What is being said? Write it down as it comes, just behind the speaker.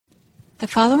The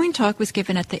following talk was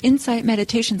given at the Insight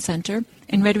Meditation Center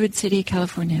in Redwood City,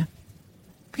 California.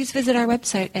 Please visit our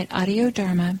website at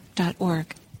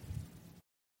audiodharma.org.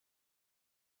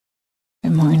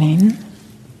 Good morning.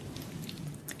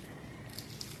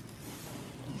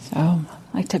 So,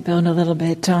 I'd like to build a little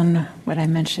bit on what I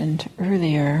mentioned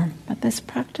earlier, but this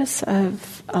practice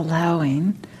of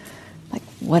allowing, like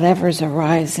whatever's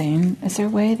arising, is there a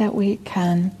way that we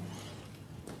can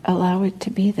allow it to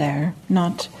be there,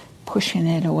 not pushing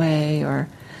it away or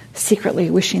secretly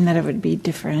wishing that it would be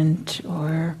different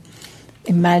or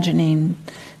imagining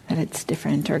that it's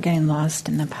different or getting lost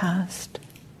in the past.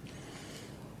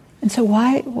 And so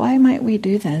why might we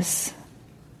do this?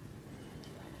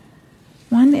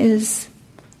 One is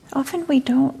often we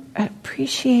don't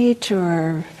appreciate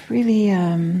or really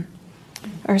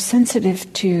are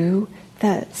sensitive to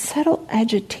that subtle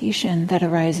agitation that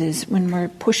arises when we're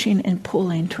pushing and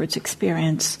pulling towards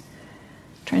experience,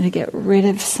 trying to get rid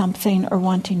of something or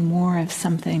wanting more of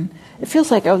something. It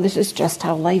feels like, oh, this is just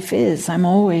how life is. I'm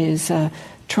always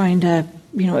trying to,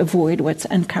 avoid what's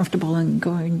uncomfortable and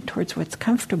going towards what's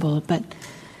comfortable. But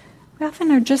we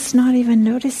often are just not even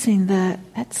noticing that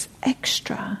that's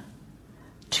extra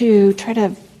to try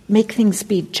to make things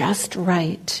be just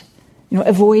right.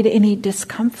 Avoid any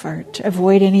discomfort,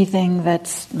 avoid anything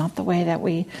that's not the way that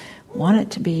we want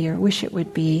it to be or wish it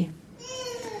would be.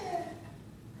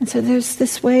 And so there's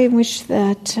this way in which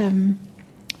that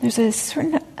there's a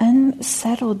certain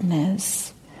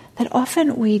unsettledness that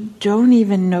often we don't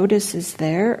even notice is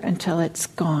there until it's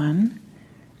gone.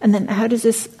 And then how does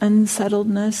this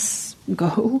unsettledness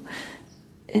go?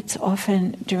 It's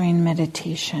often during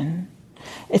meditation.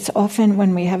 It's often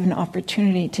when we have an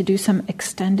opportunity to do some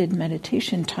extended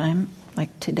meditation time,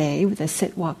 like today with a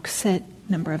sit, walk, sit,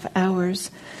 number of hours,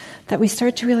 that we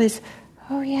start to realize,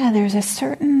 oh yeah, there's a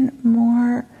certain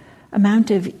more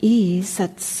amount of ease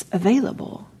that's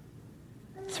available,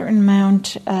 a certain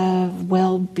amount of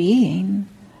well-being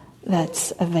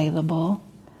that's available.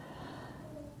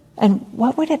 And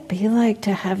what would it be like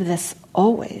to have this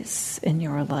always in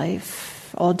your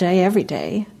life, all day, every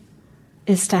day,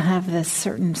 is to have this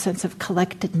certain sense of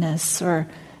collectedness or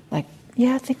like,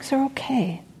 yeah, things are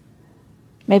okay.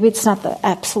 Maybe it's not the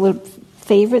absolute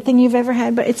favorite thing you've ever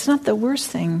had, but it's not the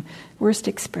worst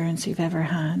experience you've ever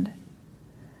had.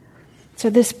 So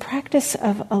this practice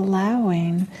of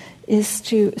allowing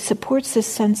supports this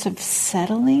sense of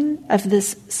settling, of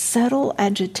this subtle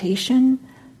agitation,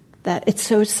 that it's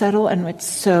so subtle and it's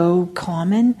so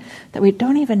common that we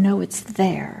don't even know it's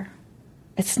there.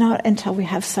 It's not until we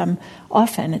have some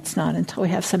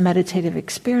meditative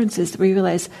experiences that we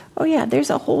realize, oh yeah, there's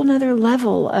a whole other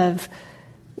level of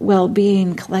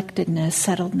well-being, collectedness,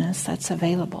 settledness that's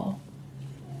available.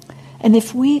 And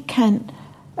if we can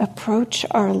approach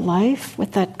our life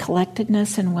with that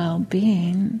collectedness and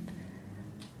well-being,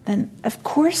 then of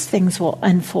course things will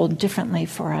unfold differently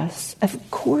for us.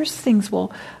 Of course things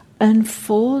will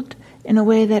unfold in a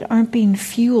way that aren't being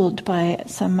fueled by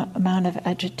some amount of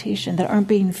agitation, that aren't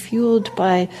being fueled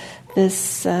by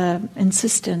this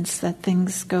insistence that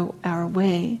things go our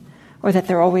way or that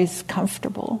they're always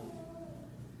comfortable.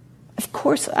 Of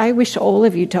course, I wish all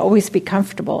of you to always be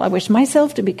comfortable. I wish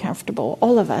myself to be comfortable,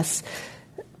 all of us.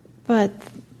 But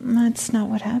that's not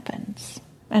what happens.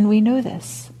 And we know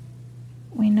this.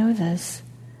 We know this.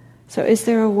 So is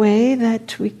there a way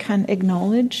that we can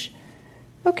acknowledge,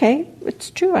 okay, it's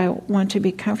true, I want to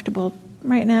be comfortable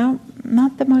right now,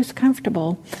 not the most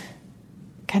comfortable.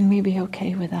 Can we be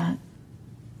okay with that?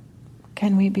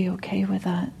 Can we be okay with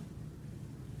that?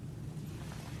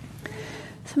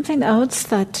 Something else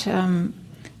that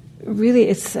really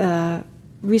is a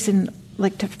reason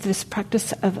like to this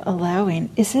practice of allowing,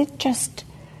 is it just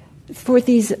for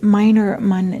these minor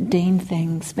mundane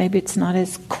things? Maybe it's not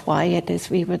as quiet as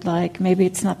we would like. Maybe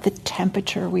it's not the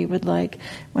temperature we would like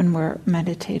when we're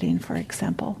meditating, for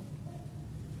example.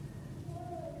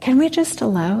 Can we just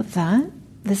allow that,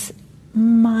 this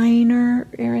minor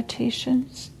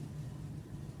irritations?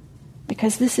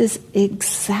 Because this is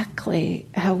exactly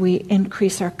how we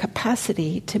increase our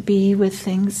capacity to be with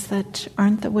things that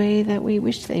aren't the way that we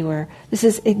wish they were. This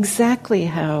is exactly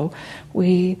how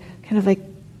we kind of like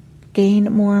gain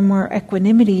more and more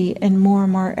equanimity in more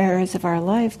and more areas of our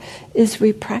life, is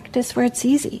we practice where it's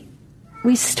easy.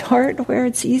 We start where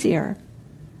it's easier.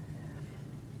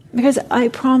 Because I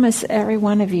promise every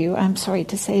one of you, I'm sorry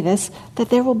to say this, that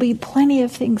there will be plenty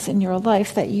of things in your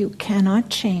life that you cannot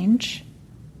change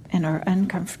and are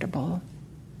uncomfortable.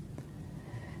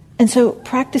 And so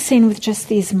practicing with just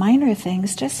these minor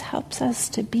things just helps us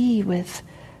to be with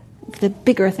the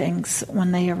bigger things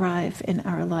when they arrive in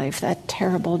our life, that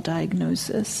terrible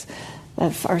diagnosis,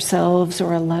 of ourselves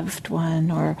or a loved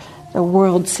one or the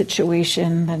world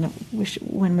situation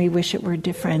when we wish it were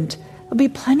different. There'll be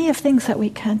plenty of things that we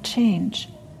can't change.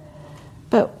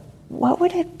 But what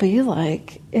would it be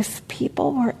like if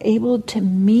people were able to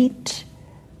meet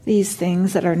these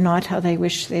things that are not how they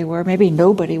wish they were? Maybe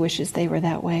nobody wishes they were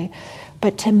that way,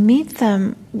 but to meet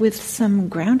them with some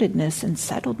groundedness and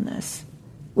settledness,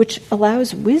 which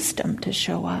allows wisdom to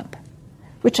show up,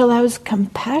 which allows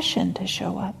compassion to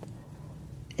show up.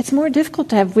 It's more difficult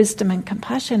to have wisdom and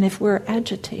compassion if we're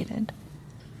agitated.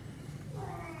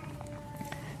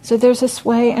 So there's this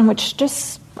way in which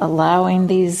just allowing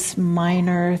these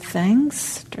minor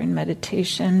things during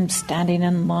meditation, standing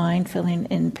in line, feeling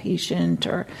impatient,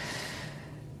 or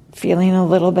feeling a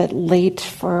little bit late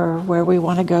for where we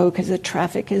want to go because the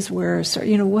traffic is worse, or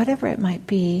whatever it might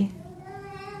be,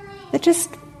 that just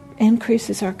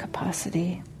increases our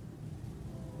capacity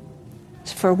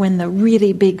for when the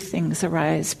really big things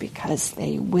arise, because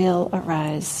they will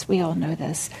arise. We all know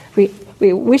this. We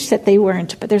wish that they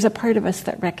weren't, but there's a part of us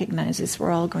that recognizes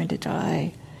we're all going to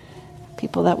die.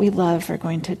 People that we love are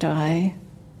going to die.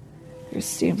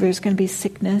 There's going to be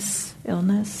sickness,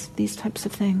 illness, these types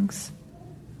of things.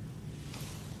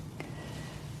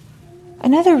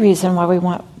 Another reason why we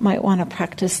might want to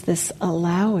practice this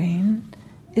allowing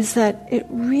is that it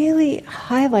really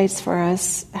highlights for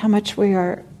us how much we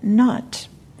are not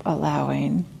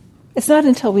allowing. It's not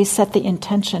until we set the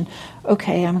intention,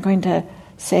 okay, I'm going to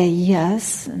say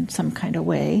yes in some kind of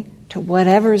way to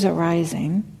whatever's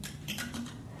arising,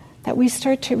 that we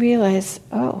start to realize,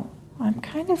 oh, I'm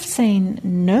kind of saying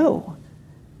no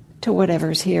to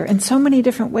whatever's here in so many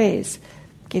different ways.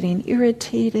 Getting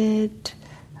irritated,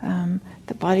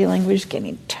 the body language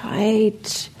getting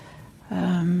tight,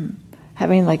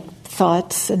 having like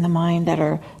thoughts in the mind that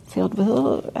are filled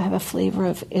with, have a flavor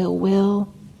of ill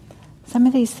will. Some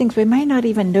of these things we might not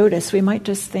even notice. We might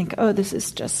just think, oh, this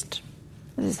is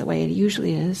the way it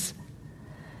usually is.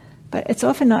 But it's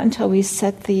often not until we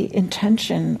set the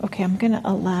intention, okay, I'm going to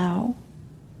allow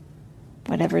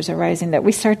whatever's arising, that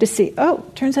we start to see, oh,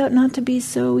 it turns out not to be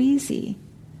so easy.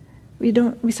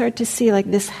 We start to see like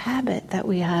this habit that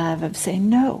we have of saying,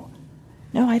 no,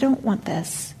 I don't want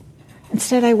this.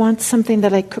 Instead, I want something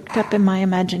that I cooked up in my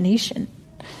imagination.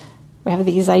 We have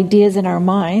these ideas in our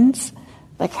minds,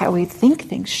 like how we think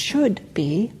things should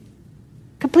be,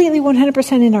 completely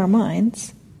 100% in our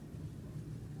minds.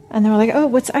 And then we're like, oh,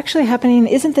 what's actually happening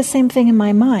isn't the same thing in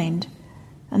my mind.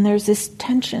 And there's this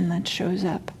tension that shows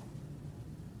up.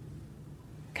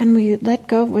 Can we let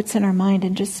go of what's in our mind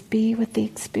and just be with the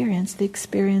experience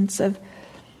of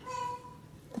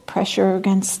the pressure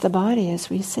against the body as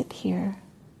we sit here,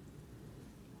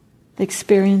 the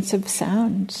experience of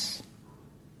sounds,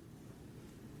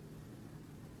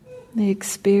 the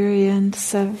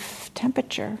experience of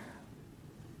temperature.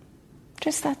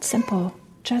 Just that simple.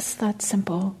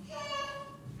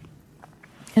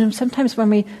 And sometimes when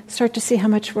we start to see how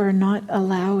much we're not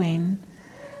allowing,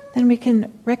 then we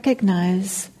can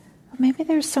recognize, maybe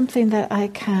there's something that I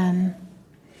can,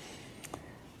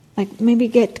 maybe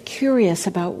get curious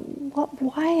about.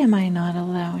 Why am I not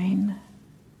allowing?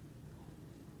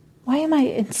 Why am I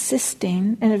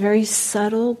insisting in a very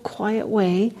subtle, quiet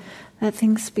way that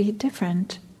things be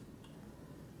different?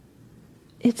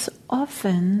 It's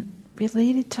often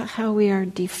related to how we are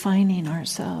defining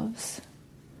ourselves.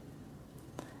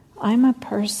 I'm a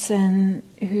person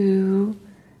who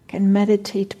can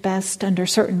meditate best under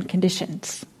certain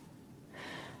conditions.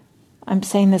 I'm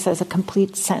saying this as a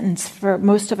complete sentence. For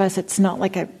most of us, it's not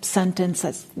like a sentence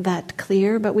that's that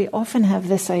clear, but we often have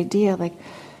this idea, like,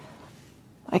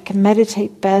 I can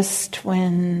meditate best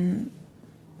when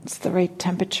it's the right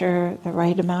temperature, the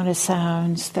right amount of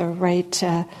sounds, the right,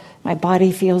 my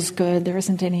body feels good, there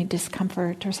isn't any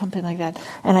discomfort or something like that.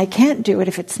 And I can't do it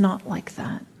if it's not like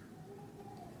that.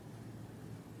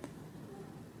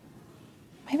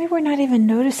 Maybe we're not even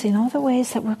noticing all the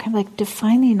ways that we're kind of like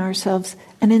defining ourselves,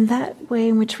 and in that way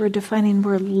in which we're defining,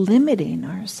 we're limiting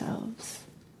ourselves.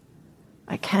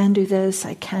 I can do this,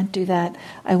 I can't do that,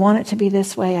 I want it to be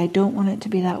this way, I don't want it to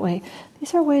be that way.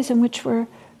 These are ways in which we're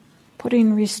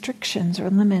putting restrictions or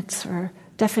limits or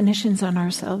definitions on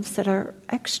ourselves that are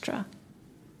extra.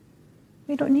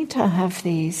 We don't need to have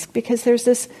these because there's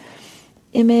this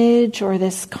image or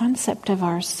this concept of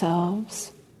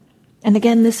ourselves. And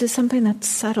again, this is something that's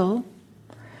subtle,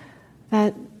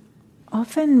 that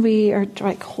often we are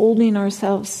like holding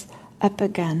ourselves up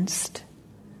against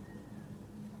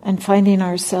and finding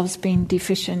ourselves being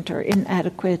deficient or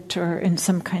inadequate or in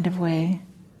some kind of way.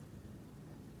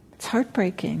 It's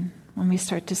heartbreaking when we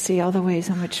start to see all the ways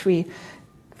in which we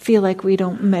feel like we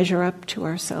don't measure up to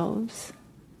ourselves.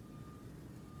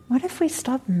 What if we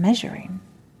stop measuring?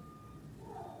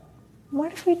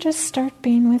 What if we just start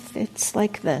being with it's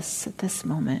like this at this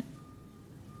moment?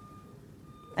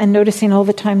 And noticing all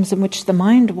the times in which the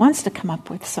mind wants to come up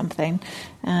with something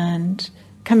and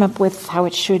come up with how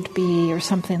it should be or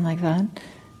something like that.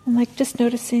 And like just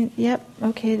noticing, yep,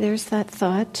 okay, there's that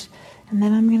thought. And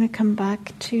then I'm going to come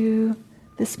back to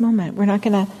this moment. We're not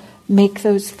going to make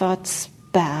those thoughts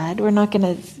bad. We're not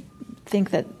going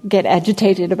to get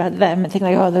agitated about them and think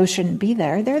like, oh, those shouldn't be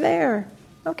there. They're there.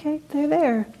 Okay, they're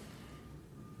there.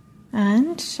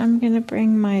 And I'm going to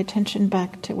bring my attention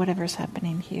back to whatever's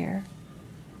happening here.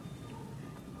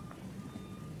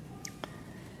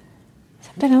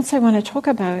 Something else I want to talk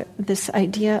about, this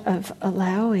idea of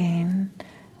allowing,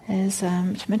 is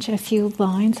to mention a few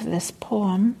lines of this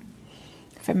poem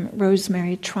from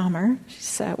Rosemary Traumer.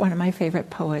 She's one of my favorite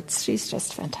poets. She's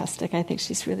just fantastic. I think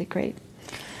she's really great.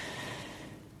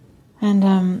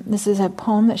 And this is a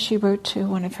poem that she wrote to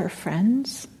one of her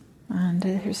friends. And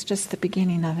here's just the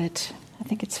beginning of it. I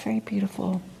think it's very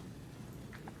beautiful.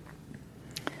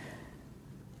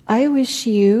 I wish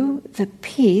you the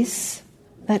peace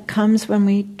that comes when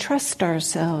we trust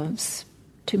ourselves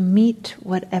to meet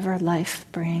whatever life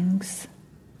brings.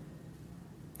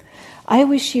 I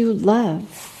wish you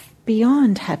love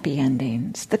beyond happy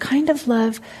endings, the kind of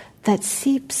love that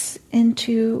seeps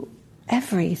into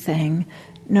everything,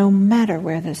 no matter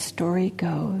where the story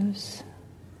goes.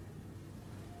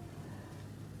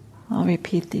 I'll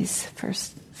repeat these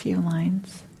first few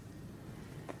lines.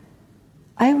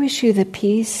 I wish you the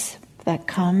peace that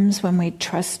comes when we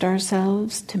trust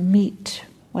ourselves to meet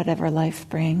whatever life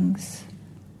brings.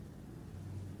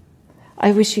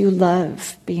 I wish you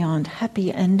love beyond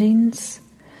happy endings,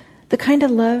 the kind of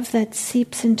love that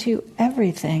seeps into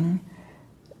everything,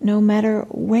 no matter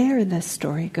where the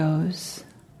story goes.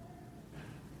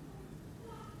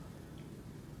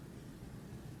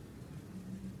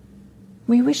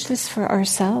 We wish this for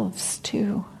ourselves,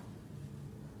 too.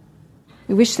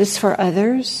 We wish this for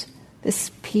others,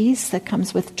 this peace that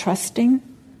comes with trusting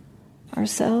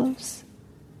ourselves.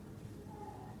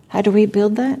 How do we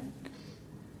build that?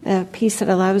 The peace that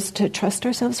allows us to trust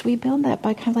ourselves, we build that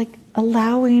by kind of like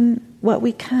allowing what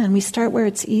we can. We start where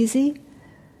it's easy,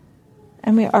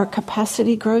 and our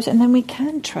capacity grows, and then we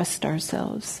can trust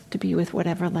ourselves to be with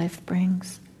whatever life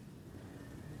brings.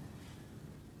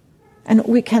 And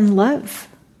we can love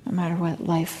no matter what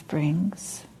life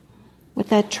brings. With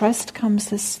that trust comes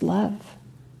this love.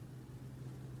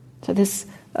 So this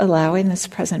allowing this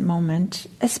present moment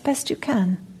as best you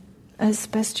can. As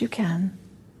best you can.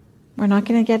 We're not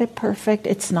going to get it perfect.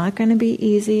 It's not going to be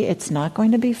easy. It's not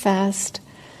going to be fast.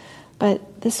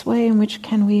 But this way in which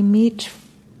can we meet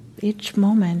each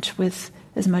moment with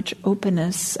as much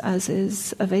openness as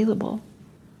is available.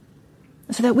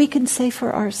 So that we can say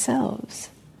for ourselves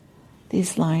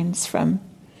these lines from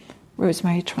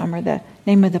Rosemary Traumer. The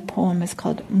name of the poem is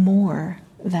called More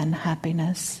Than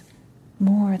Happiness.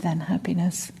 More than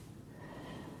happiness.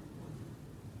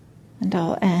 And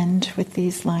I'll end with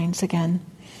these lines again.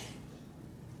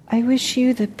 I wish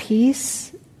you the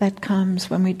peace that comes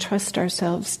when we trust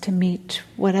ourselves to meet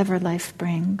whatever life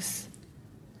brings.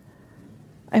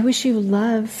 I wish you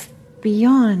love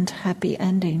beyond happy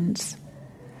endings,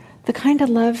 the kind of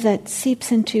love that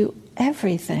seeps into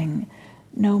everything,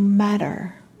 no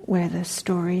matter where the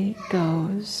story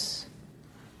goes.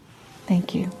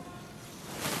 Thank you.